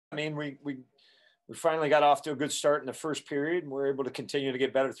I mean, we finally got off to a good start in the first period, and we're able to continue to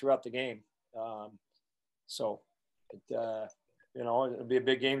get better throughout the game. So, it'll be a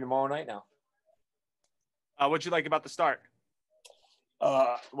big game tomorrow night now. What'd you like about the start?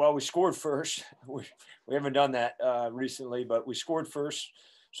 Well, we scored first. We haven't done that recently, but we scored first,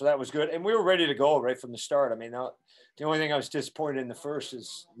 so that was good. And we were ready to go right from the start. I mean, the only thing I was disappointed in the first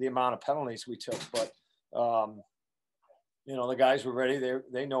is the amount of penalties we took. But the guys were ready.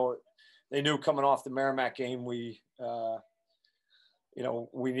 They knew coming off the Merrimack game we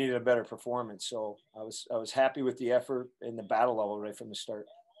needed a better performance. So I was happy with the effort and the battle level right from the start.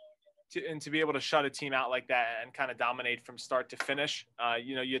 To be able to shut a team out like that and kind of dominate from start to finish.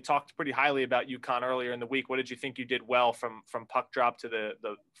 You talked pretty highly about UConn earlier in the week. What did you think you did well from puck drop to the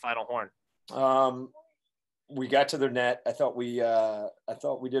final horn? We got to their net. I thought we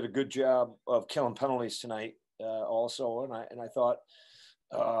did a good job of killing penalties tonight also. And I thought,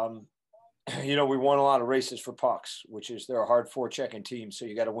 we won a lot of races for pucks, which is they're a hard forechecking team. So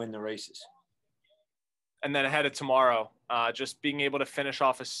you got to win the races. And then ahead of tomorrow, just being able to finish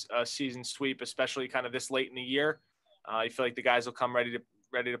off a season sweep, especially kind of this late in the year, you feel like the guys will come ready to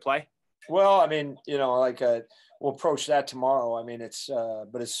play? Well, I mean, we'll approach that tomorrow. I mean,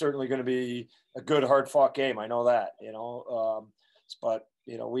 but it's certainly going to be a good, hard-fought game. I know that, but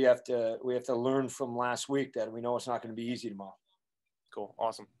we have to learn from last week that we know it's not going to be easy tomorrow. Cool,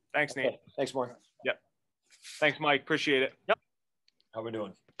 awesome. Thanks, Nate. Thanks, Mark. Yep. Thanks, Mike. Appreciate it. Yep. How we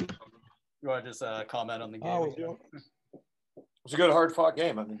doing? You want to just comment on the game? It was a good, hard-fought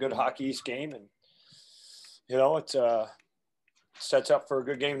game. I mean, good Hockey East game, and it sets up for a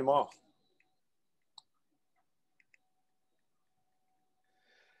good game tomorrow.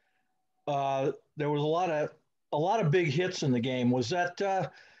 There was a lot of big hits in the game. Was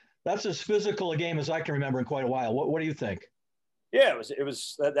that's as physical a game as I can remember in quite a while. What do you think? Yeah,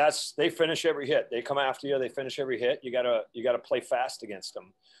 they finish every hit. They come after you. They finish every hit. You gotta play fast against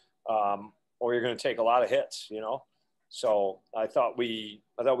them. Or you're going to take a lot of hits, So I thought we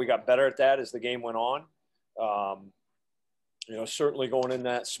got better at that as the game went on. Certainly going in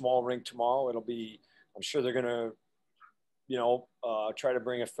that small rink tomorrow, I'm sure they're going to, try to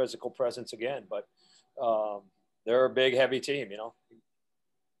bring a physical presence again. But they're a big, heavy team,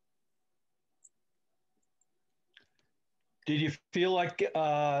 Did you feel like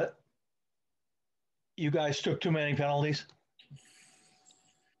you guys took too many penalties?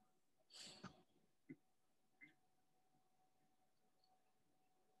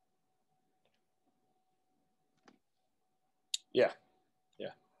 Yeah.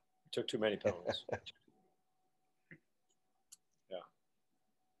 Took too many penalties. Yeah.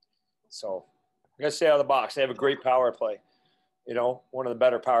 So I got to stay out of the box. They have a great power play. One of the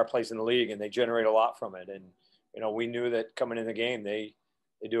better power plays in the league, and they generate a lot from it. And we knew that coming in the game, they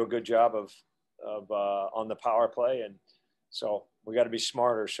do a good job of on the power play, and so we got to be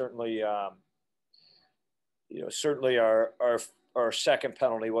smarter. Certainly, certainly our second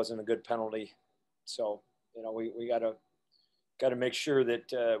penalty wasn't a good penalty. So we got to make sure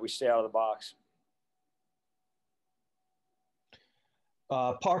that we stay out of the box.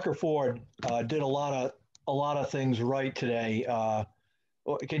 Parker Ford did a lot of things right today.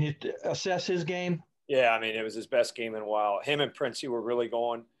 Can you assess his game? Yeah, I mean, it was his best game in a while. Him and Princey were really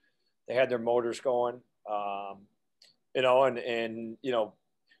going. They had their motors going. Fordo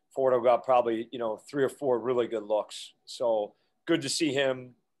got probably 3 or 4 really good looks. So good to see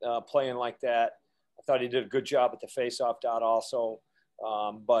him playing like that. I thought he did a good job at the faceoff dot also.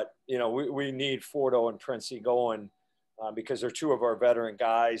 But we need Fordo and Princey going because they're 2 of our veteran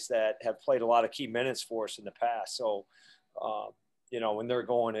guys that have played a lot of key minutes for us in the past. So when they're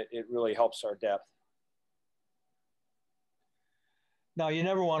going, it really helps our depth. Now, you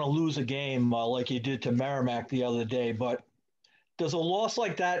never want to lose a game like you did to Merrimack the other day, but does a loss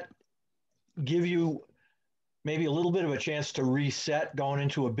like that give you maybe a little bit of a chance to reset going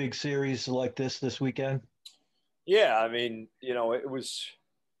into a big series like this weekend? Yeah, I mean, it was,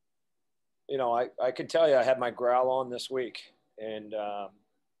 I could tell you I had my growl on this week, and, I'm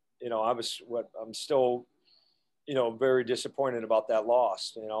still, very disappointed about that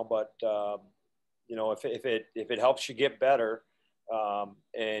loss, but, if it helps you get better,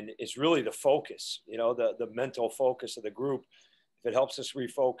 and it's really the focus, the mental focus of the group. If it helps us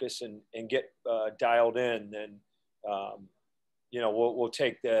refocus and get dialed in, then we'll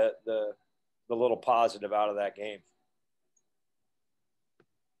take the little positive out of that game.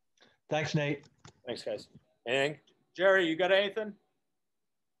 Thanks, Nate. Thanks, guys. Anything? Jerry, you got anything?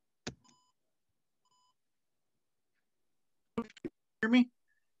 Hear me?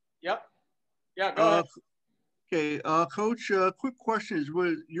 Yep. Yeah, go ahead. Okay, Coach, quick question is,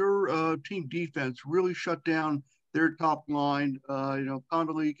 was your team defense really shut down their top line?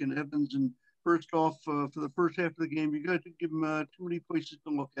 Pondalik and Evans, and first off, for the first half of the game, you guys didn't give them too many places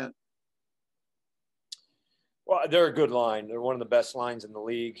to look at. Well, they're a good line. They're one of the best lines in the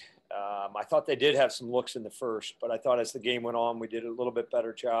league. I thought they did have some looks in the first, but I thought as the game went on, we did a little bit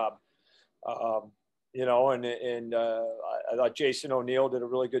better job. I thought Jason O'Neill did a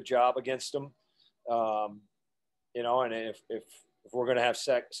really good job against them. And if we're going to have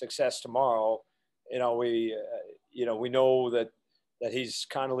success tomorrow, we know that he's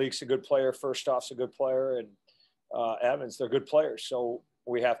kind of Leak's a good player. First off's a good player, and Evans, they're good players. So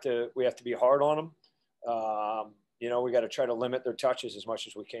we have to be hard on them. We got to try to limit their touches as much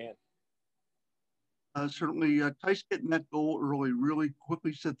as we can. Certainly, Tice getting that goal early really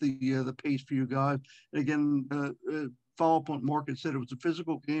quickly set the pace for you guys. And again, follow up on what Mark had said, it was a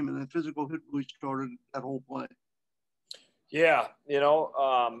physical game, and that physical hit really started that whole play. Yeah, and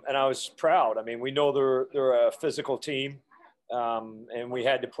I was proud. I mean, we know they're a physical team, and we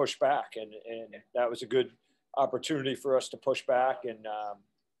had to push back, and that was a good opportunity for us to push back, and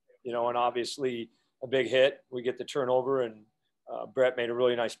obviously a big hit. We get the turnover, and Brett made a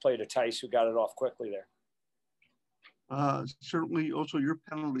really nice play to Tice, who got it off quickly there. Certainly, also your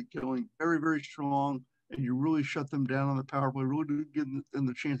penalty killing, very, very strong, and you really shut them down on the power play. Really didn't give them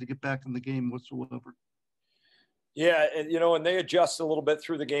the chance to get back in the game whatsoever. Yeah, and they adjust a little bit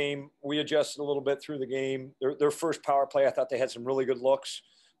through the game. We adjusted a little bit through the game. Their first power play, I thought they had some really good looks.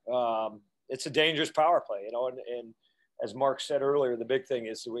 It's a dangerous power play, and as Mark said earlier, the big thing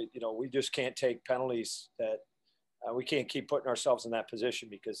is we just can't take penalties that we can't keep putting ourselves in that position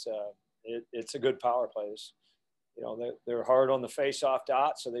because it's a good power plays. They're hard on the face-off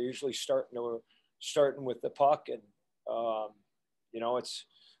dot, so they're usually starting with the puck, and I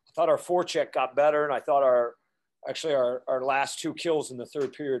thought our forecheck got better, and I thought our last two kills in the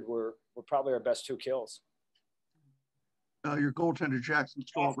third period were probably our best two kills. Your goaltender Jackson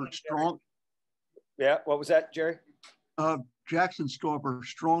Stauber, strong. Yeah, what was that, Jerry? Jackson Stauber,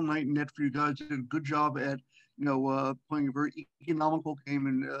 strong night in net for you guys. Did a good job at playing a very economical game,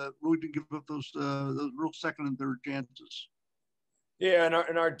 and really didn't give up those real second and third chances. Yeah,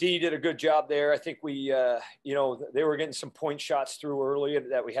 and our D did a good job there. I think we, they were getting some point shots through early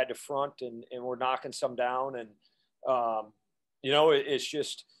that we had to front, and we're knocking some down. And, it's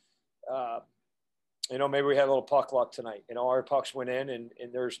just, maybe we had a little puck luck tonight. Our pucks went in and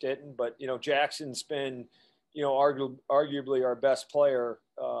theirs didn't. But, Jackson's been, arguably our best player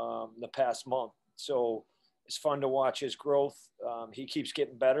the past month. So it's fun to watch his growth. He keeps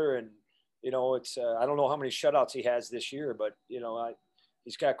getting better, and it's I don't know how many shutouts he has this year, but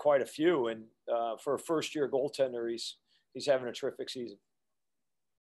he's got quite a few. And for a first-year goaltender, he's having a terrific season.